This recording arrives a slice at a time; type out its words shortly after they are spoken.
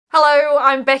Hello,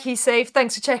 I'm Becky Safe.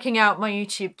 Thanks for checking out my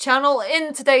YouTube channel.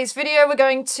 In today's video, we're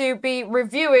going to be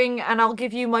reviewing and I'll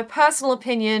give you my personal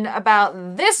opinion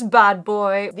about this bad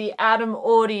boy, the Adam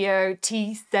Audio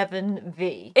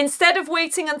T7V. Instead of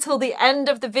waiting until the end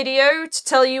of the video to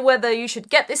tell you whether you should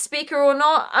get this speaker or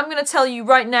not, I'm going to tell you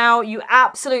right now, you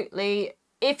absolutely,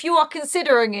 if you are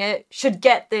considering it, should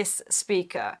get this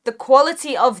speaker. The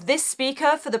quality of this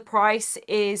speaker for the price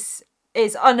is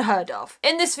unheard of.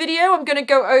 In this video, I'm going to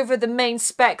go over the main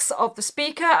specs of the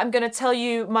speaker. I'm going to tell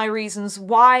you my reasons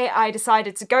why I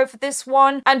decided to go for this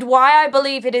one and why I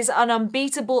believe it is an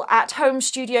unbeatable at-home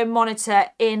studio monitor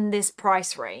in this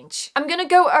price range. I'm going to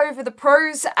go over the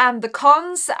pros and the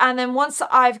cons, and then once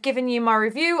I've given you my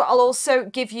review, I'll also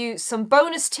give you some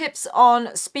bonus tips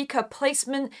on speaker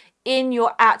placement in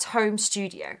your at-home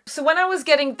studio. So when I was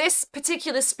getting this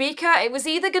particular speaker, it was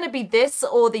either going to be this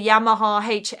or the Yamaha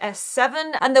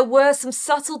HS7, and there were some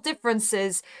subtle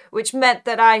differences which meant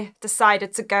that I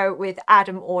decided to go with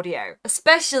Adam Audio,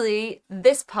 especially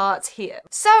this part here.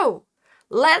 So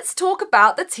let's talk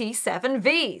about the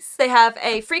T7Vs. They have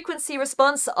a frequency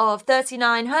response of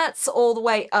 39 Hz all the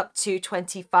way up to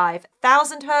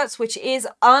 25,000 Hz, which is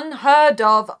unheard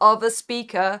of a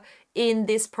speaker in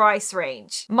this price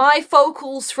range. My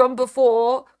focals from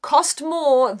before cost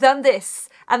more than this,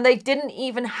 and they didn't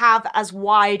even have as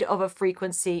wide of a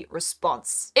frequency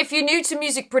response. If you're new to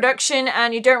music production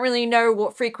and you don't really know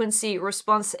what frequency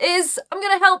response is, I'm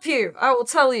gonna help you. I will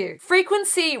tell you.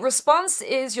 Frequency response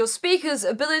is your speaker's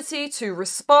ability to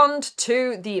respond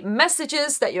to the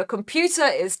messages that your computer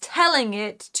is telling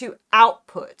it to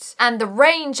output. And the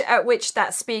range at which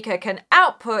that speaker can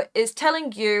output is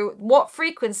telling you what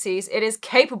frequencies it is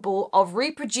capable of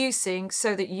reproducing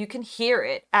so that you can hear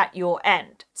it at your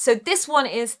end. So this one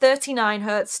is 39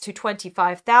 Hz to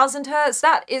 25,000 Hz.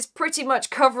 That is pretty much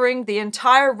covering the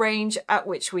entire range at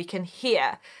which we can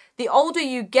hear. The older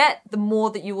you get, the more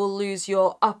that you will lose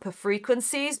your upper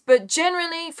frequencies, but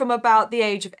generally from about the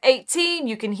age of 18,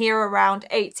 you can hear around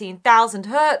 18,000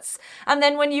 Hz. And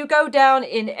then when you go down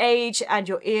in age and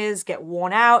your ears get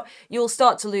worn out, you'll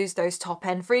start to lose those top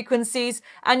end frequencies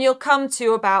and you'll come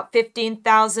to about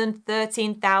 15,000,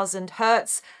 13,000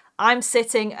 Hz. I'm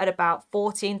sitting at about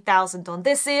 14,000 on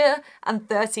this ear and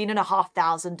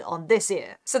 13,500 on this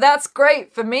ear. So that's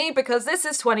great for me because this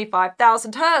is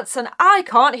 25,000 Hz and I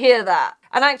can't hear that.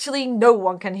 And actually no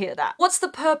one can hear that. What's the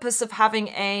purpose of having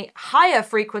a higher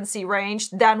frequency range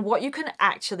than what you can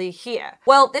actually hear?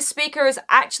 Well, this speaker is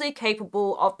actually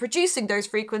capable of producing those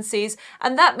frequencies,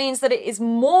 and that means that it is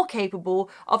more capable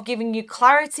of giving you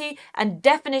clarity and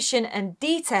definition and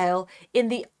detail in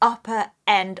the upper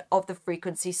end of the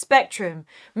frequency spectrum,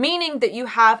 meaning that you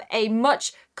have a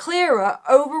much clearer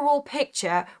overall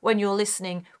picture when you're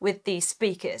listening with these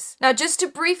speakers. Now, just to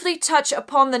briefly touch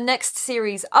upon the next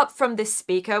series up from this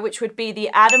speaker, which would be the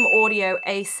Adam Audio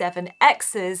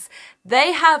A7Xs,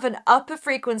 they have an upper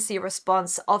frequency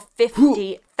response of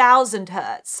 50,000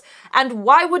 Hz. And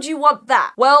why would you want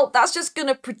that? Well, that's just going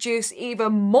to produce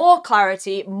even more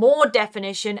clarity, more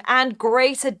definition, and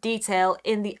greater detail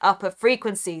in the upper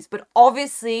frequencies. But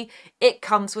obviously, it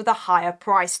comes with a higher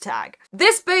price tag.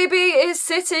 This baby is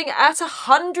sitting at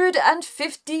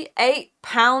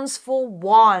 £158 for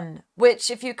one, which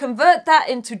if you convert that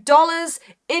into dollars,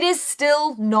 it is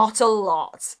still not a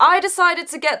lot. I decided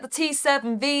to get the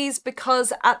T7Vs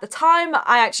because at the time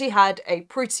I actually had a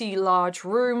pretty large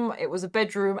room. It was a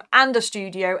bedroom and a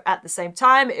studio at the same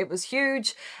time. It was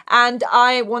huge and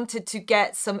I wanted to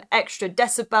get some extra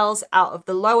decibels out of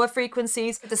the lower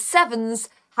frequencies. The 7s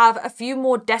have a few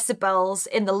more decibels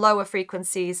in the lower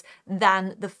frequencies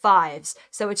than the 5s.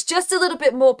 So it's just a little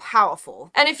bit more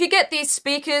powerful. And if you get these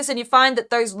speakers and you find that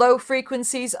those low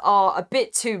frequencies are a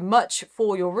bit too much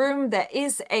for your room, there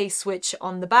is a switch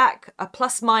on the back, a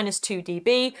 ±2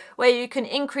 dB, where you can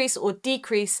increase or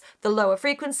decrease the lower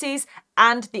frequencies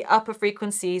and the upper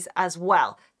frequencies as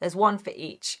well. There's one for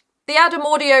each. The Adam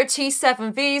Audio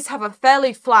T7Vs have a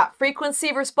fairly flat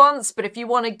frequency response, but if you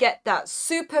want to get that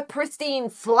super pristine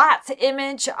flat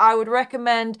image, I would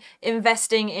recommend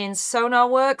investing in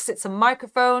SonarWorks. It's a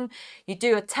microphone. You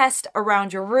do a test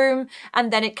around your room,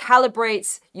 and then it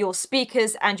calibrates your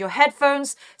speakers and your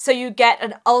headphones, so you get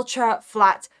an ultra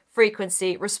flat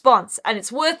frequency response, and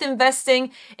it's worth investing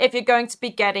if you're going to be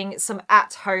getting some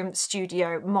at-home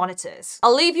studio monitors.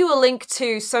 I'll leave you a link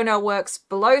to SonarWorks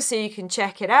below so you can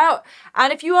check it out,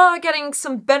 and if you are getting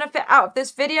some benefit out of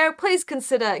this video, please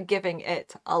consider giving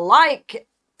it a like.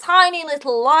 Tiny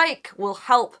little like will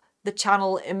help the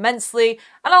channel immensely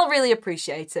and I'll really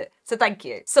appreciate it. So thank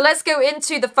you. So let's go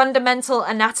into the fundamental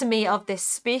anatomy of this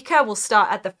speaker. We'll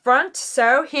start at the front.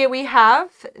 So here we have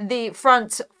the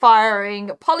front firing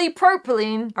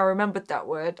polypropylene. I remembered that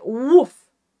word. Woof.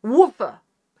 Woofer.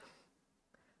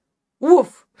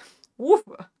 Woof.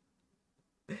 Woofer.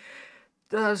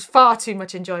 There's far too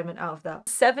much enjoyment out of that.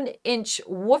 7-inch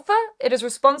woofer. It is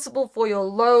responsible for your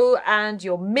low and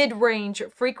your mid-range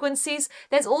frequencies.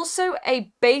 There's also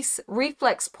a bass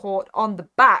reflex port on the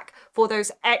back for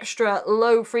those extra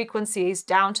low frequencies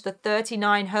down to the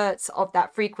 39 Hertz of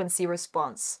that frequency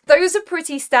response. Those are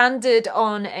pretty standard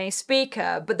on a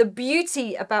speaker, but the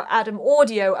beauty about Adam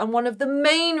Audio, and one of the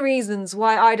main reasons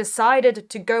why I decided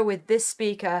to go with this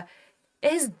speaker,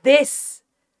 is this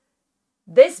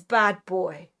bad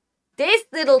boy. This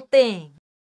little thing.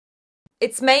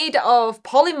 It's made of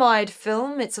polyamide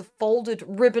film. It's a folded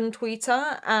ribbon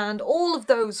tweeter, and all of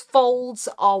those folds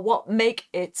are what make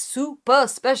it super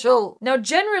special. Now,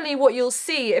 generally what you'll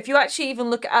see, if you actually even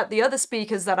look at the other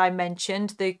speakers that I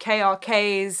mentioned, the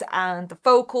KRKs and the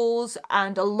Focals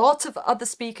and a lot of other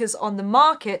speakers on the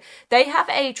market, they have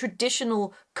a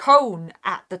traditional cone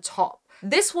at the top.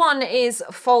 This one is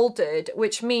folded,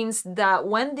 which means that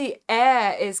when the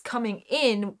air is coming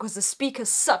in, because the speaker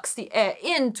sucks the air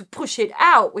in to push it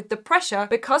out with the pressure,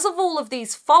 because of all of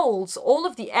these folds, all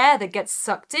of the air that gets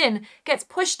sucked in gets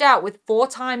pushed out with 4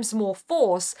 times more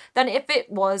force than if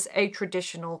it was a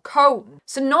traditional cone.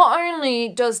 So not only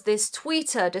does this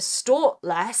tweeter distort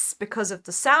less because of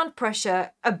the sound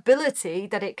pressure ability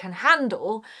that it can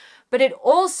handle, but it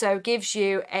also gives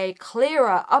you a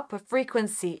clearer upper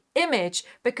frequency image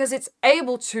because it's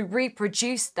able to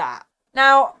reproduce that.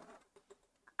 Now,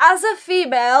 as a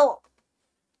female,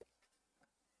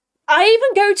 I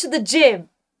even go to the gym,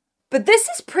 but this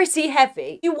is pretty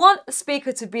heavy. You want a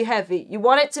speaker to be heavy. You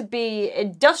want it to be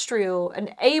industrial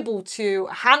and able to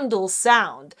handle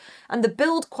sound. And the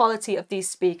build quality of these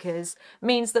speakers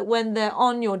means that when they're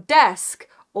on your desk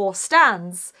or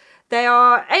stands, they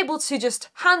are able to just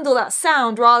handle that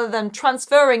sound rather than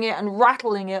transferring it and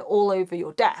rattling it all over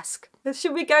your desk.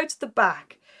 Should we go to the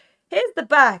back? Here's the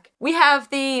back. We have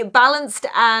the balanced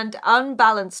and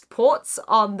unbalanced ports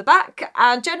on the back.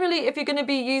 And generally, if you're going to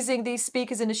be using these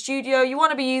speakers in a studio, you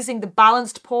want to be using the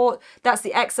balanced port. That's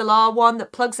the XLR one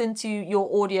that plugs into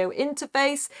your audio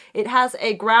interface. It has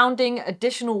a grounding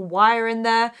additional wire in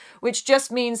there, which just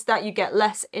means that you get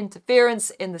less interference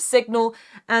in the signal.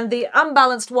 And the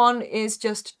unbalanced one is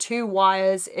just 2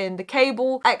 wires in the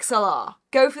cable. XLR.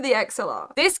 Go for the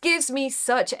XLR. This gives me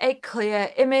such a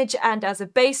clear image, and as a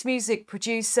bass music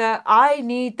producer, I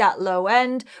need that low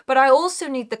end, but I also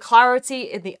need the clarity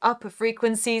in the upper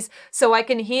frequencies so I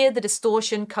can hear the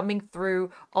distortion coming through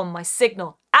on my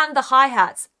signal, and the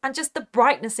hi-hats, and just the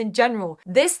brightness in general.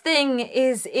 This thing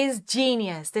is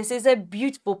genius. This is a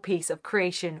beautiful piece of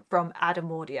creation from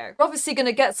Adam Audio. We're obviously going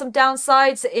to get some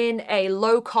downsides in a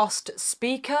low-cost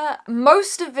speaker.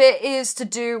 Most of it is to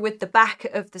do with the back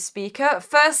of the speaker.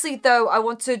 Firstly, though, I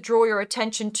want to draw your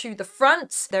attention to the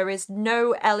front. There is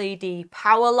no LED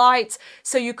power light,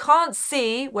 so you can't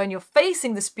see when you're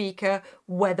facing the speaker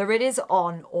whether it is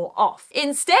on or off.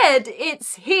 Instead,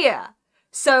 it's here.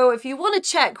 So if you want to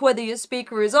check whether your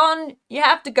speaker is on, you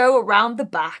have to go around the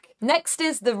back. Next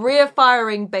is the rear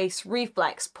firing bass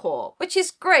reflex port, which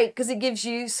is great because it gives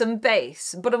you some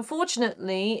bass. But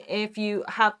unfortunately, if you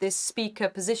have this speaker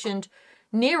positioned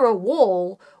near a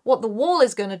wall, what the wall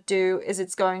is going to do is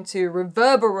it's going to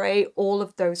reverberate all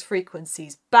of those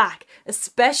frequencies back,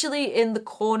 especially in the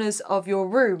corners of your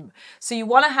room. So you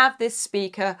want to have this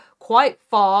speaker quite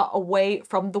far away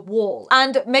from the wall,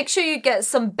 and make sure you get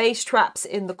some bass traps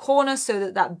in the corner so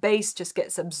that that bass just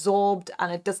gets absorbed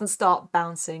and it doesn't start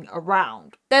bouncing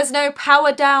around. There's no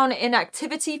power down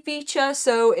inactivity feature,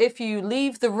 so if you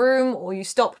leave the room or you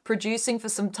stop producing for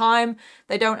some time,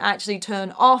 they don't actually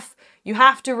turn off. You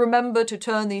have to remember to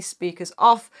turn these speakers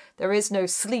off. There is no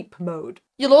sleep mode.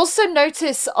 You'll also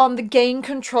notice on the gain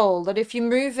control that if you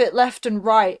move it left and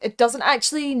right, it doesn't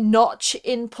actually notch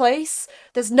in place.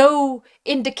 There's no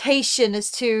indication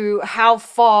as to how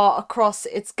far across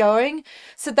it's going.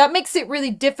 So that makes it really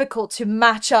difficult to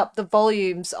match up the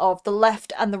volumes of the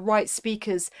left and the right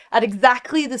speakers at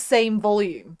exactly the same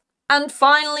volume. And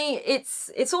finally,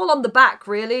 it's all on the back,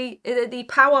 really. The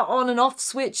power on and off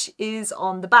switch is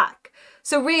on the back.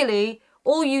 So really,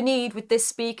 all you need with this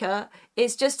speaker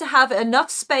is just to have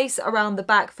enough space around the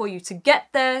back for you to get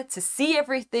there, to see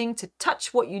everything, to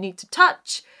touch what you need to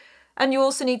touch, and you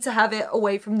also need to have it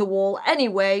away from the wall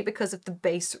anyway because of the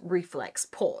bass reflex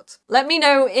port. Let me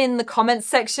know in the comments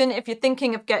section if you're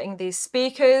thinking of getting these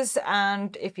speakers,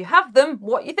 and if you have them,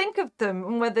 what you think of them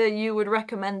and whether you would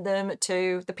recommend them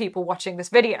to the people watching this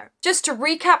video. Just to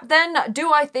recap then,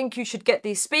 do I think you should get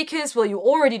these speakers? Well, you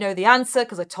already know the answer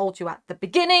because I told you at the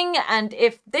beginning, and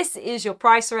if this is your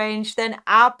price range, then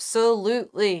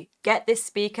absolutely get this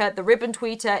speaker. The ribbon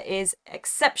tweeter is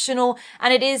exceptional,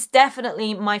 and it is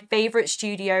definitely my favorite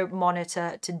studio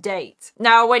monitor to date.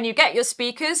 Now, when you get your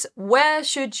speakers, where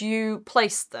should you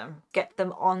place them? Get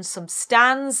them on some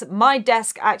stands. My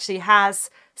desk actually has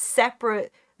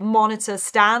separate monitor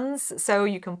stands, so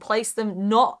you can place them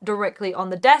not directly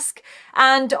on the desk.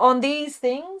 And on these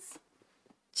things,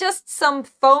 just some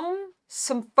foam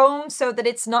so that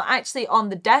it's not actually on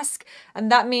the desk,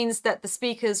 and that means that the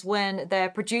speakers, when they're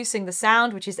producing the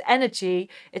sound, which is energy,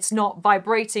 it's not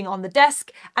vibrating on the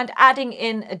desk and adding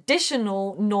in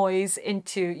additional noise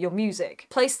into your music.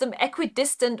 Place them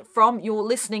equidistant from your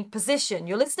listening position.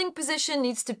 Your listening position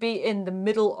needs to be in the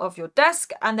middle of your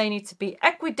desk, and they need to be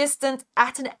equidistant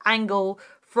at an angle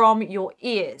from your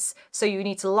ears. So you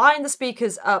need to line the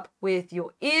speakers up with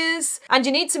your ears, and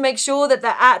you need to make sure that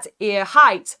they're at ear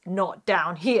height, not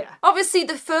down here. Obviously,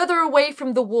 the further away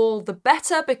from the wall, the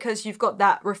better, because you've got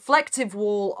that reflective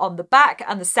wall on the back,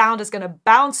 and the sound is going to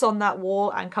bounce on that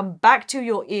wall and come back to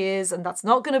your ears, and that's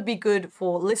not going to be good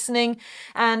for listening.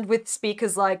 And with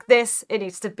speakers like this, it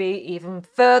needs to be even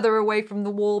further away from the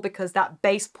wall because that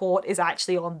bass port is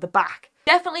actually on the back.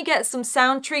 Definitely get some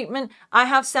sound treatment. I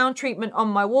have sound treatment on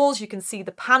my walls. You can see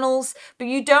the panels, but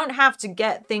you don't have to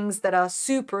get things that are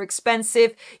super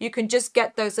expensive. You can just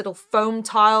get those little foam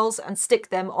tiles and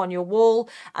stick them on your wall,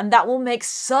 and that will make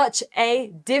such a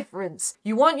difference.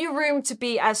 You want your room to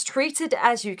be as treated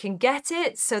as you can get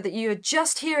it, so that you're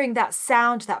just hearing that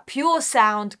sound, that pure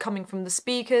sound coming from the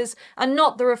speakers, and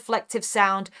not the reflective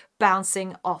sound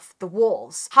bouncing off the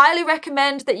walls. Highly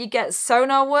recommend that you get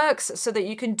SonarWorks so that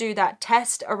you can do that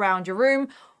test around your room.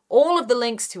 All of the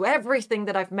links to everything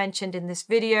that I've mentioned in this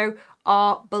video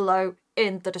are below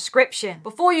in the description.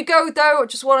 Before you go though, I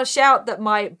just want to shout that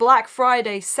my Black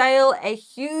Friday sale, a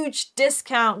huge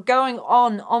discount going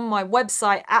on my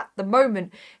website at the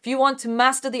moment. If you want to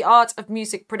master the art of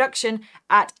music production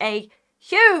at a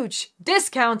huge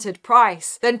discounted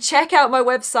price, then check out my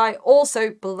website, also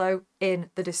below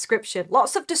in the description.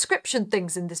 Lots of description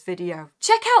things in this video.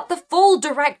 Check out the full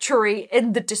directory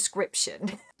in the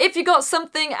description. If you got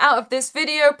something out of this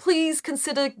video, please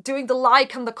consider doing the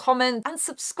like and the comment and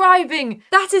subscribing.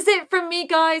 That is it from me,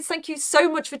 guys. Thank you so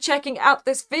much for checking out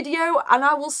this video, and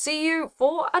I will see you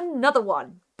for another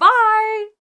one. Bye!